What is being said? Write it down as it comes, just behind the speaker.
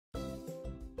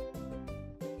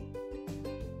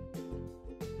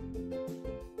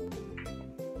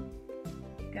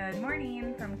Good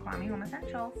morning from Kwame Home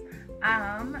Essentials.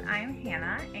 I'm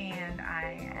Hannah and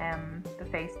I am the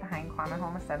face behind Kwame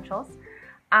Home Essentials.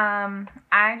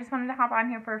 I just wanted to hop on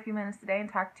here for a few minutes today and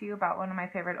talk to you about one of my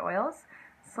favorite oils,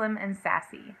 Slim and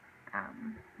Sassy. I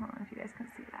don't know if you guys can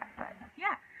see that, but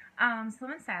yeah.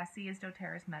 Slim and Sassy is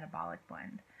doTERRA's metabolic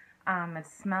blend. It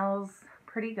smells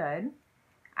pretty good.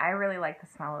 I really like the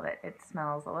smell of it. It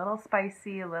smells a little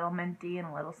spicy, a little minty, and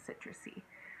a little citrusy.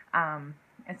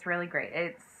 It's really great.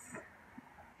 Its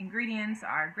ingredients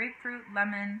are grapefruit,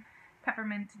 lemon,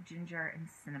 peppermint, ginger, and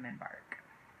cinnamon bark.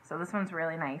 So this one's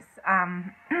really nice.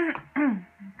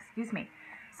 Excuse me.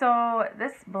 So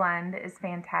this blend is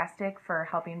fantastic for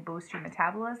helping boost your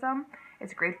metabolism.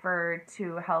 It's great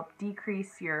to help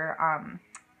decrease your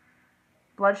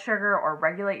blood sugar or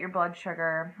regulate your blood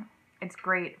sugar. It's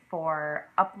great for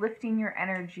uplifting your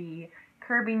energy,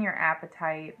 curbing your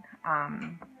appetite.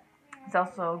 It's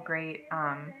also great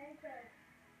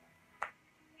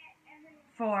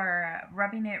for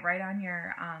rubbing it right on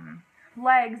your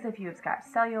legs if you've got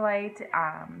cellulite.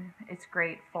 It's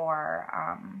great for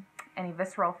any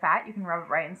visceral fat. You can rub it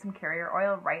right in some carrier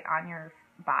oil right on your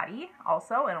body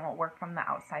also, and it will work from the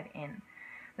outside in.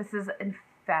 This is a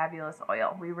fabulous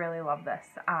oil. We really love this.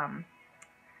 I'm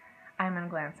going to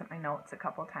glance at my notes a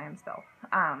couple times though.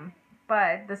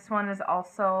 But this one is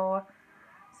also,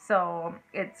 so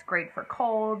it's great for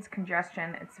colds,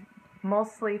 congestion. It's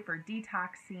mostly for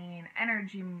detoxing,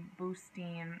 energy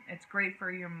boosting. It's great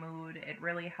for your mood. It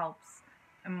really helps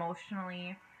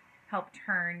emotionally help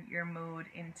turn your mood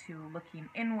into looking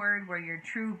inward where your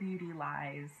true beauty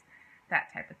lies, that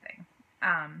type of thing.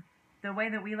 The way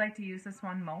that we like to use this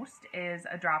one most is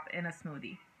a drop in a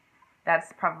smoothie.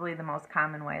 That's probably the most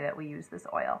common way that we use this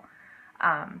oil.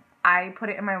 I put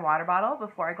it in my water bottle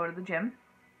before I go to the gym,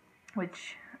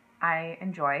 which I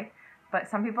enjoy, but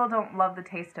some people don't love the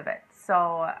taste of it.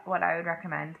 So what I would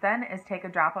recommend then is take a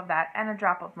drop of that and a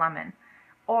drop of lemon,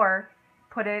 or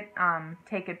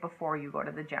take it before you go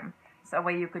to the gym. So a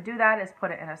way you could do that is put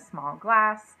it in a small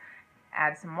glass,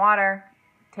 add some water,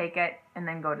 take it, and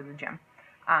then go to the gym,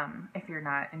 if you're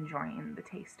not enjoying the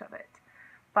taste of it.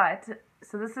 But,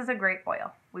 so this is a great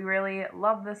oil. We really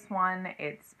love this one.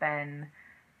 It's been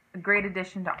a great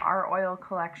addition to our oil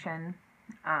collection.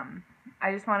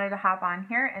 I just wanted to hop on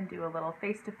here and do a little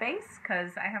face-to-face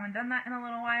because I haven't done that in a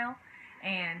little while,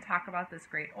 and talk about this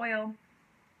great oil.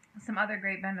 Some other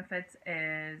great benefits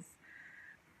is,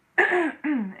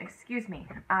 excuse me,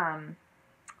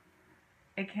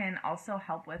 it can also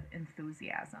help with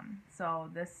enthusiasm. So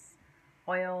this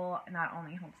oil not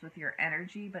only helps with your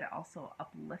energy, but it also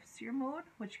uplifts your mood,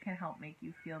 which can help make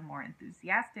you feel more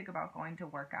enthusiastic about going to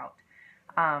work out.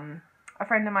 A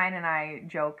friend of mine and I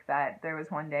joke that there was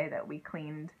one day that we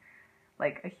cleaned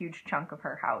like a huge chunk of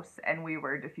her house, and we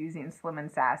were diffusing Slim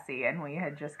and Sassy, and we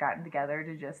had just gotten together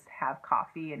to just have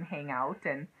coffee and hang out,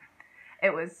 and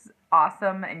it was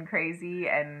awesome and crazy,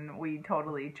 and we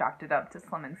totally chalked it up to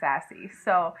Slim and Sassy.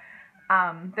 So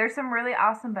there's some really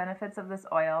awesome benefits of this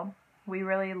oil. We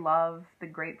really love the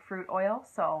grapefruit oil,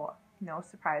 so no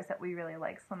surprise that we really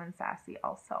like Slim and Sassy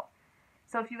also.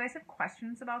 So if you guys have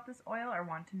questions about this oil or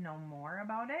want to know more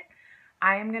about it,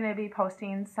 I am going to be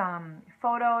posting some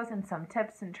photos and some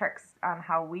tips and tricks on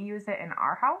how we use it in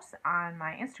our house on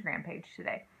my Instagram page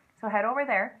today. So head over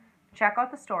there, check out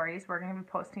the stories. We're going to be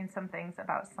posting some things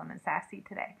about Slim and Sassy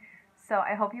today. So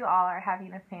I hope you all are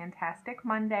having a fantastic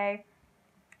Monday.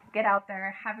 Get out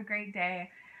there, have a great day.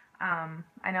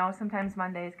 I know sometimes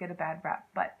Mondays get a bad rep,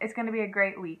 but it's going to be a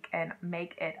great week, and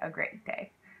make it a great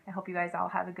day. I hope you guys all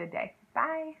have a good day.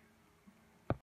 Bye.